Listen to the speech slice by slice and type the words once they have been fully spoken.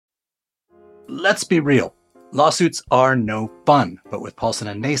Let's be real. Lawsuits are no fun, but with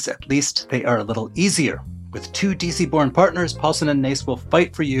Paulson & Nace, at least they are a little easier. With two DC-born partners, Paulson & Nace will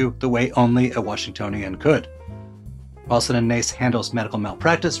fight for you the way only a Washingtonian could. Paulson & Nace handles medical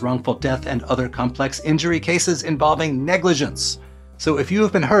malpractice, wrongful death, and other complex injury cases involving negligence. So if you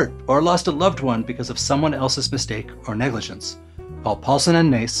have been hurt or lost a loved one because of someone else's mistake or negligence, call Paulson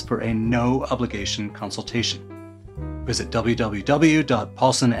 & Nace for a no-obligation consultation. Visit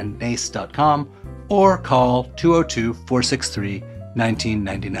www.paulsonandnace.com or call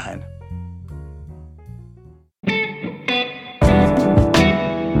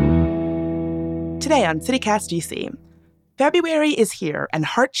 202-463-1999. Today on CityCast DC, February is here and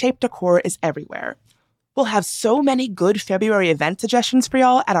heart-shaped decor is everywhere. We'll have so many good February event suggestions for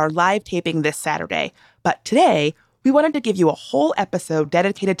y'all at our live taping this Saturday. But today, we wanted to give you a whole episode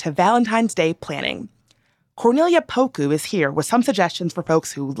dedicated to Valentine's Day planning. Cornelia Poku is here with some suggestions for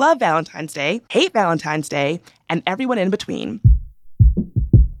folks who love Valentine's Day, hate Valentine's Day, and everyone in between.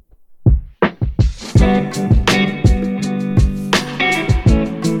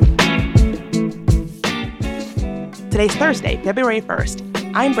 Today's Thursday, February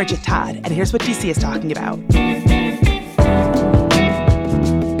 1st. I'm Bridget Todd, and here's what DC is talking about.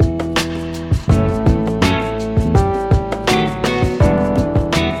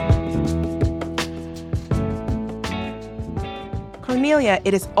 Cornelia,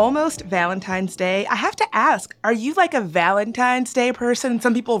 it is almost Valentine's Day. I have to ask, are you like a Valentine's Day person?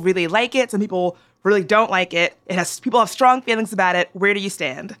 Some people really like it. Some people really don't like it. People have strong feelings about it. Where do you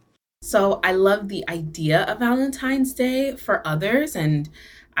stand? So I love the idea of Valentine's Day for others, and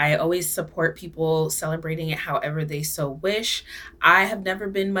I always support people celebrating it however they so wish. I have never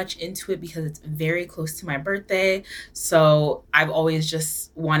been much into it because it's very close to my birthday. So I've always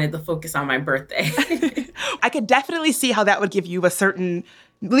just wanted the focus on my birthday. I could definitely see how that would leave you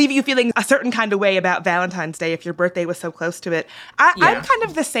feeling a certain kind of way about Valentine's Day if your birthday was so close to it. I'm kind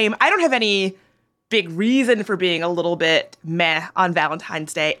of the same. I don't have any big reason for being a little bit meh on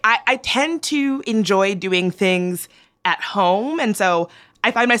Valentine's Day. I tend to enjoy doing things at home. And so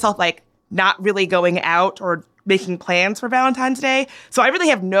I find myself like not really going out or making plans for Valentine's Day. So I really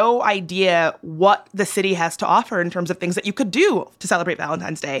have no idea what the city has to offer in terms of things that you could do to celebrate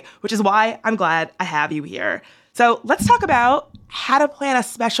Valentine's Day, which is why I'm glad I have you here. So let's talk about how to plan a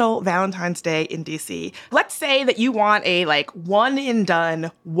special Valentine's Day in DC. Let's say that you want a one and done,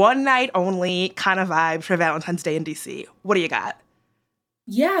 one night only kind of vibe for Valentine's Day in DC. What do you got?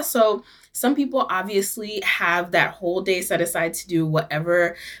 Yeah, so some people obviously have that whole day set aside to do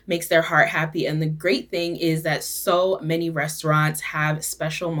whatever makes their heart happy. And the great thing is that so many restaurants have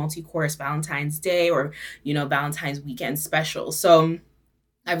special multi-course Valentine's Day or, Valentine's weekend specials. So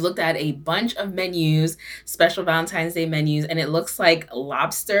I've looked at a bunch of menus, special Valentine's Day menus, and it looks like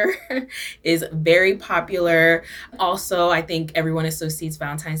lobster is very popular. Also, I think everyone associates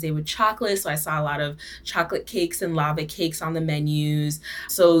Valentine's Day with chocolate, so I saw a lot of chocolate cakes and lava cakes on the menus.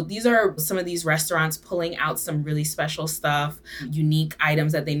 So these are some of these restaurants pulling out some really special stuff, unique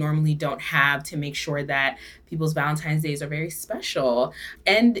items that they normally don't have to make sure that people's Valentine's Days are very special.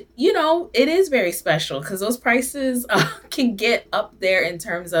 And, it is very special because those prices can get up there in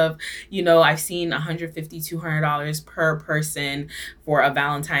terms of, I've seen $150, $200 per person for a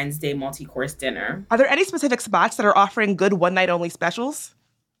Valentine's Day multi-course dinner. Are there any specific spots that are offering good one-night-only specials?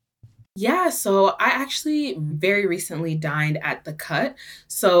 Yeah, so I actually very recently dined at The Cut.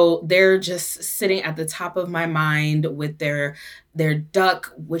 So they're just sitting at the top of my mind with their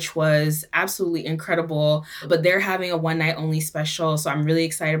duck, which was absolutely incredible. But they're having a one night only special. So I'm really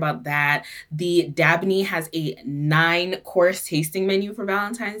excited about that. The Dabney has a 9-course tasting menu for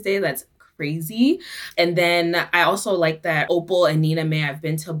Valentine's Day. That's crazy. And then I also like that Opal and Nina May. I've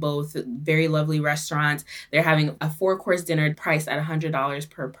been to both, very lovely restaurants. They're having a 4-course dinner priced at $100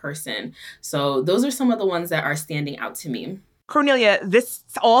 per person. So those are some of the ones that are standing out to me. Cornelia, this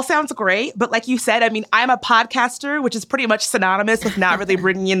all sounds great, but like you said, I'm a podcaster, which is pretty much synonymous with not really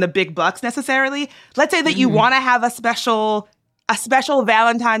bringing in the big bucks necessarily. Let's say that you want to have a special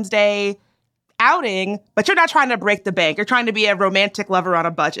Valentine's Day outing, but you're not trying to break the bank. You're trying to be a romantic lover on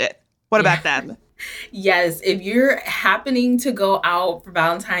a budget. What about them? Yes, if you're happening to go out for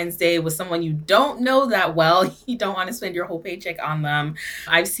Valentine's Day with someone you don't know that well, you don't want to spend your whole paycheck on them.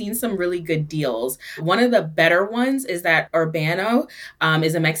 I've seen some really good deals. One of the better ones is that Urbano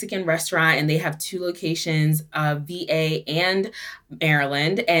is a Mexican restaurant, and they have 2 locations, VA and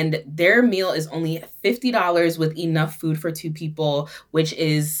Maryland, and their meal is only $50 with enough food for 2 people, which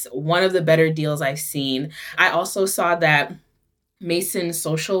is one of the better deals I've seen. I also saw that Mason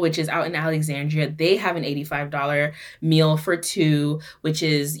Social, which is out in Alexandria, they have an $85 meal for two, which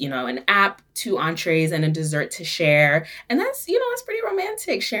is, an app, 2 entrees, and a dessert to share. And that's pretty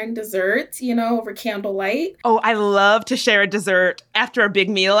romantic, sharing dessert, over candlelight. Oh, I love to share a dessert after a big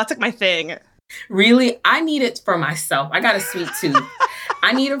meal. That's like my thing. Really? I need it for myself. I got a sweet tooth.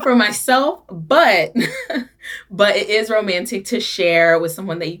 I need it for myself, but it is romantic to share with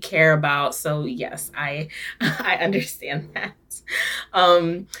someone that you care about. So yes, I understand that.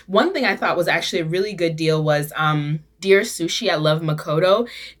 One thing I thought was actually a really good deal was Dear Sushi at Love Makoto.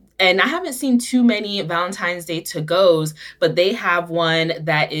 And I haven't seen too many Valentine's Day to-goes, but they have one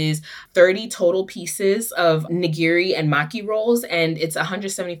that is 30 total pieces of nigiri and maki rolls, and it's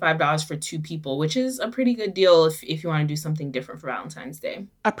 $175 for 2 people, which is a pretty good deal if you want to do something different for Valentine's Day.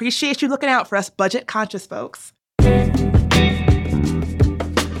 Appreciate you looking out for us budget-conscious folks.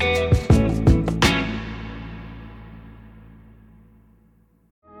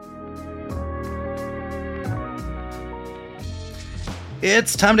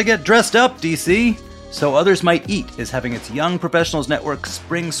 It's time to get dressed up, DC! So Others Might Eat is having its Young Professionals Network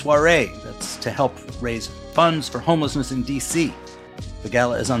Spring Soiree. That's to help raise funds for homelessness in DC. The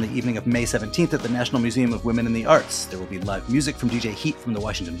gala is on the evening of May 17th at the National Museum of Women in the Arts. There will be live music from DJ Heat from the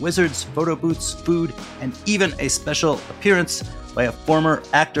Washington Wizards, photo booths, food, and even a special appearance by a former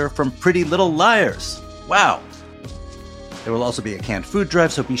actor from Pretty Little Liars. Wow! There will also be a canned food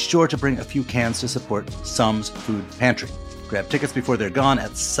drive, so be sure to bring a few cans to support Sum's Food Pantry. Grab tickets before they're gone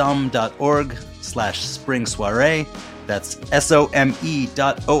at some.org/spring soiree. That's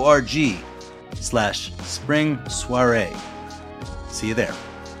some.org/spring soiree. See you there.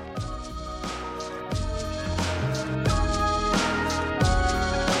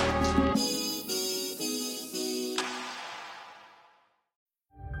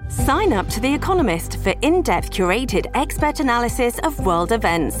 Sign up to The Economist for in-depth curated expert analysis of world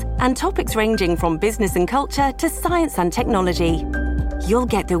events and topics ranging from business and culture to science and technology. You'll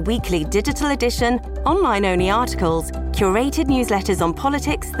get the weekly digital edition, online-only articles, curated newsletters on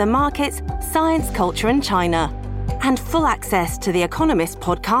politics, the markets, science, culture, and China, and full access to The Economist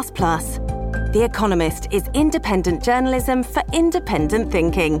Podcast Plus. The Economist is independent journalism for independent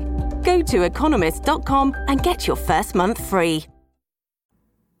thinking. Go to economist.com and get your first month free.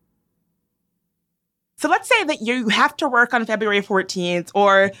 So let's say that you have to work on February 14th,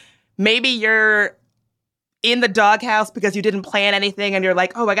 or maybe you're in the doghouse because you didn't plan anything and you're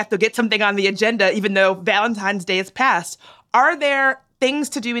like, oh, I got to get something on the agenda even though Valentine's Day is past. Are there things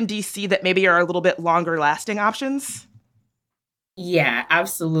to do in DC that maybe are a little bit longer lasting options? Yeah,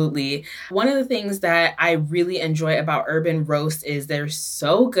 absolutely. One of the things that I really enjoy about Urban Roast is they're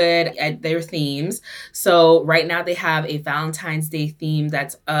so good at their themes. So right now they have a Valentine's Day theme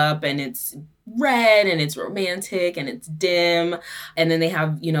that's up, and it's red and it's romantic and it's dim. And then they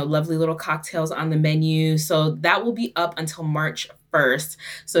have, lovely little cocktails on the menu. So that will be up until March 1st.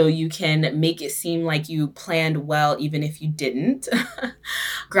 So you can make it seem like you planned well, even if you didn't.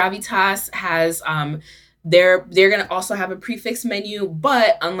 Gravitas has, they're going to also have a prefix menu,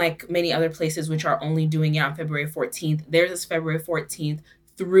 but unlike many other places which are only doing it on February 14th, theirs is February 14th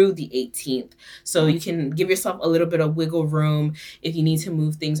through the 18th. So you can give yourself a little bit of wiggle room if you need to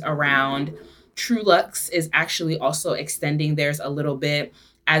move things around. True Luxe is actually also extending theirs a little bit,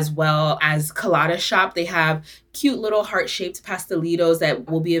 as well as Colada Shop. They have cute little heart-shaped pastelitos that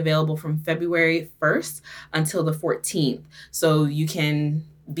will be available from February 1st until the 14th. So you can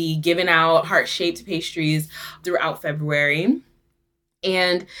be giving out heart-shaped pastries throughout February.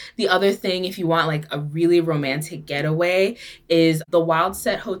 And the other thing, if you want like a really romantic getaway, is the Wild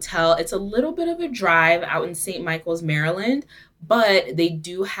Set Hotel. It's a little bit of a drive out in St. Michael's, Maryland, but they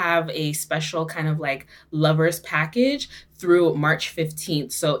do have a special kind of like lovers package through March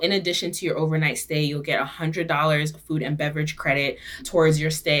 15th. So in addition to your overnight stay, you'll get $100 food and beverage credit towards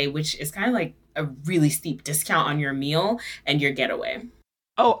your stay, which is kind of like a really steep discount on your meal and your getaway.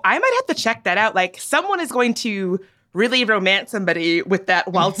 Oh, I might have to check that out. Like, someone is going to really romance somebody with that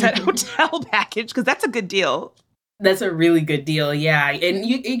Wild Set Hotel package, because that's a good deal. That's a really good deal, yeah. And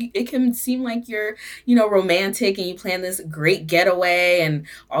it can seem like you're, romantic and you plan this great getaway and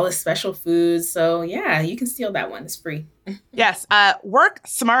all the special foods. So yeah, you can steal that one. It's free. Yes. Work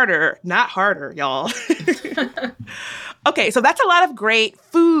smarter, not harder, y'all. Okay, so that's a lot of great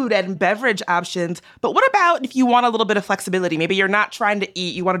food and beverage options. But what about if you want a little bit of flexibility? Maybe you're not trying to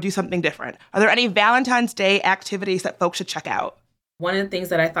eat, you want to do something different. Are there any Valentine's Day activities that folks should check out? One of the things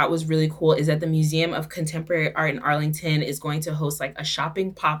that I thought was really cool is that the Museum of Contemporary Art in Arlington is going to host like a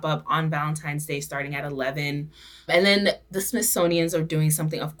shopping pop-up on Valentine's Day starting at 11. And then the Smithsonian's are doing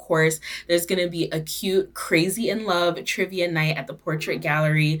something, of course. There's going to be a cute Crazy in Love trivia night at the Portrait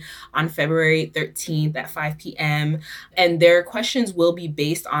Gallery on February 13th at 5 p.m. And their questions will be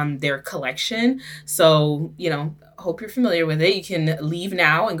based on their collection. So, hope you're familiar with it. You can leave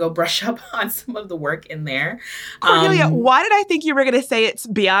now and go brush up on some of the work in there. Cornelia, why did I think you were going to say it's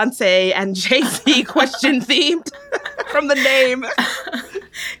Beyonce and Jay-Z question themed from the name?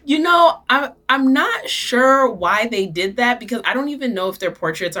 I'm not sure why they did that because I don't even know if their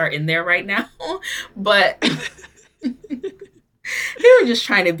portraits are in there right now, but they were just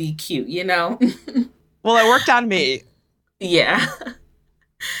trying to be cute, Well, it worked on me. Yeah.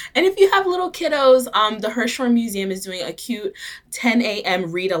 And if you have little kiddos, the Hirshhorn Museum is doing a cute 10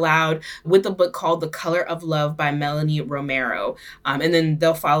 a.m. read aloud with a book called The Color of Love by Melanie Romero. And then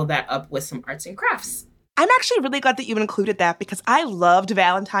they'll follow that up with some arts and crafts. I'm actually really glad that you included that because I loved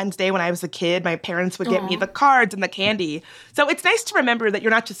Valentine's Day when I was a kid. My parents would get me the cards and the candy. So it's nice to remember that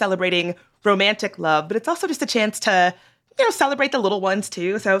you're not just celebrating romantic love, but it's also just a chance to celebrate the little ones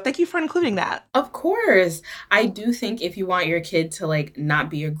too. So thank you for including that. Of course. I do think if you want your kid to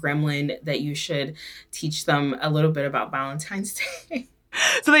not be a gremlin, that you should teach them a little bit about Valentine's Day.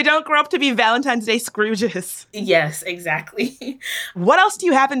 So they don't grow up to be Valentine's Day Scrooges. Yes, exactly. What else do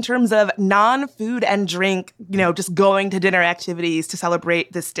you have in terms of non-food and drink, just going to dinner activities to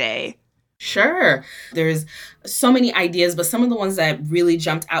celebrate this day? Sure. There's so many ideas, but some of the ones that really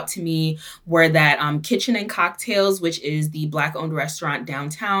jumped out to me were that Kitchen and Cocktails, which is the Black-owned restaurant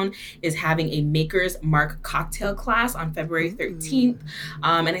downtown, is having a Maker's Mark cocktail class on February 13th.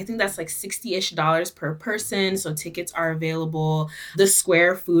 And I think that's like $60-ish per person. So tickets are available. The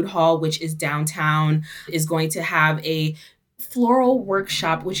Square Food Hall, which is downtown, is going to have a floral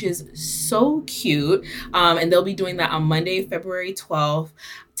workshop, which is so cute. And they'll be doing that on Monday, February 12th.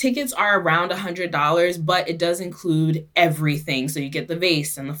 Tickets are around $100, but it does include everything. So you get the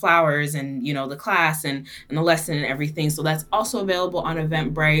vase and the flowers and, the class and the lesson and everything. So that's also available on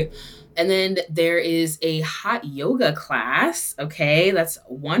Eventbrite. And then there is a hot yoga class. Okay, that's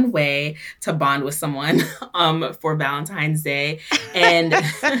one way to bond with someone for Valentine's Day. And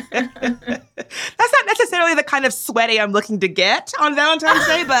that's not necessarily the kind of sweaty I'm looking to get on Valentine's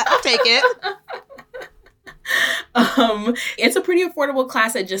Day, but I'll take it. It's a pretty affordable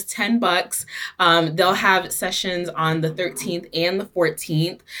class at just $10. They'll have sessions on the 13th and the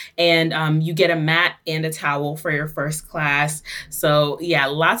 14th, and you get a mat and a towel for your first class. So yeah,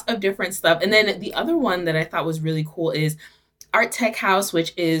 lots of different stuff. And then the other one that I thought was really cool is Art Tech House,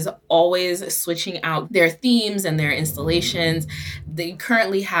 which is always switching out their themes and their installations. They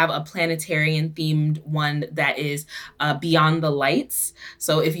currently have a planetarian themed one that is Beyond the Lights.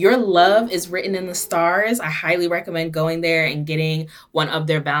 So if your love is written in the stars, I highly recommend going there and getting one of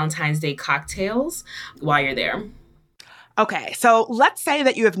their Valentine's Day cocktails while you're there. Okay, so let's say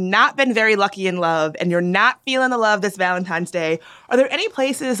that you have not been very lucky in love and you're not feeling the love this Valentine's Day. Are there any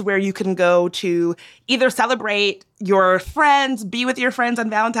places where you can go to either celebrate your friends, be with your friends on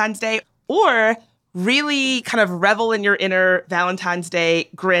Valentine's Day, or really kind of revel in your inner Valentine's Day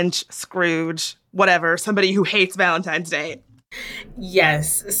Grinch, Scrooge, whatever, somebody who hates Valentine's Day?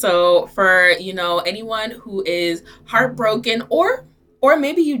 Yes. So for, anyone who is heartbroken or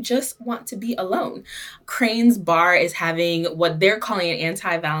maybe you just want to be alone, Crane's Bar is having what they're calling an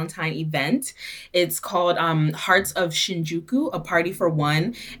anti-Valentine event. It's called Hearts of Shinjuku, a party for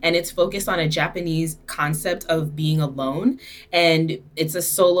one, and it's focused on a Japanese concept of being alone. And it's a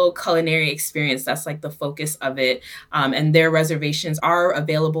solo culinary experience. That's like the focus of it. And their reservations are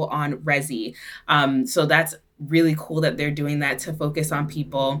available on Resi. So that's really cool that they're doing that to focus on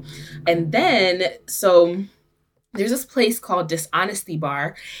people. And then, there's this place called Dishonesty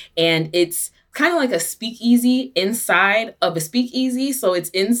Bar, and it's kind of like a speakeasy inside of a speakeasy. So it's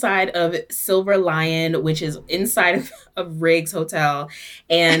inside of Silver Lion, which is inside of Riggs Hotel.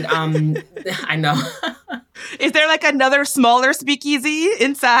 And I know. Is there like another smaller speakeasy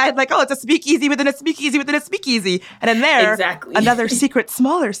inside? Like, it's a speakeasy within a speakeasy within a speakeasy. And in there, exactly. Another secret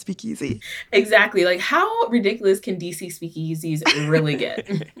smaller speakeasy. Exactly. Like, how ridiculous can DC speakeasies really get?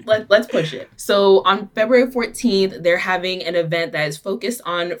 Let's push it. So on February 14th, they're having an event that is focused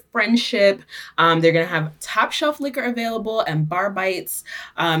on friendship. They're going to have top shelf liquor available and bar bites.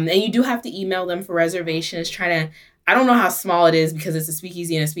 And you do have to email them for reservations. I don't know how small it is because it's a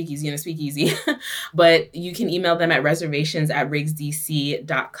speakeasy and a speakeasy and a speakeasy, but you can email them at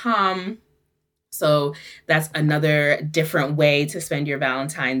reservations@riggsdc.com. So that's another different way to spend your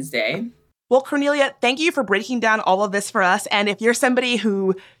Valentine's Day. Well, Cornelia, thank you for breaking down all of this for us. And if you're somebody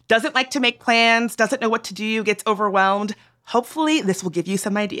who doesn't like to make plans, doesn't know what to do, gets overwhelmed, hopefully this will give you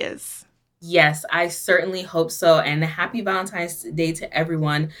some ideas. Yes, I certainly hope so. And happy Valentine's Day to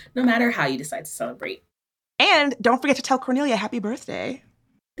everyone, no matter how you decide to celebrate. And don't forget to tell Cornelia happy birthday.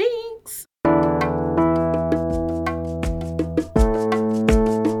 Thanks.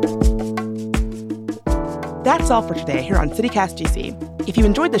 That's all for today here on CityCast GC. If you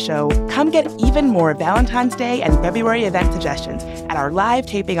enjoyed the show, come get even more Valentine's Day and February event suggestions at our live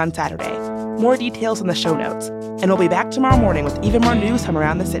taping on Saturday. More details in the show notes. And we'll be back tomorrow morning with even more news from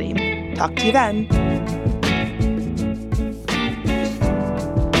around the city. Talk to you then.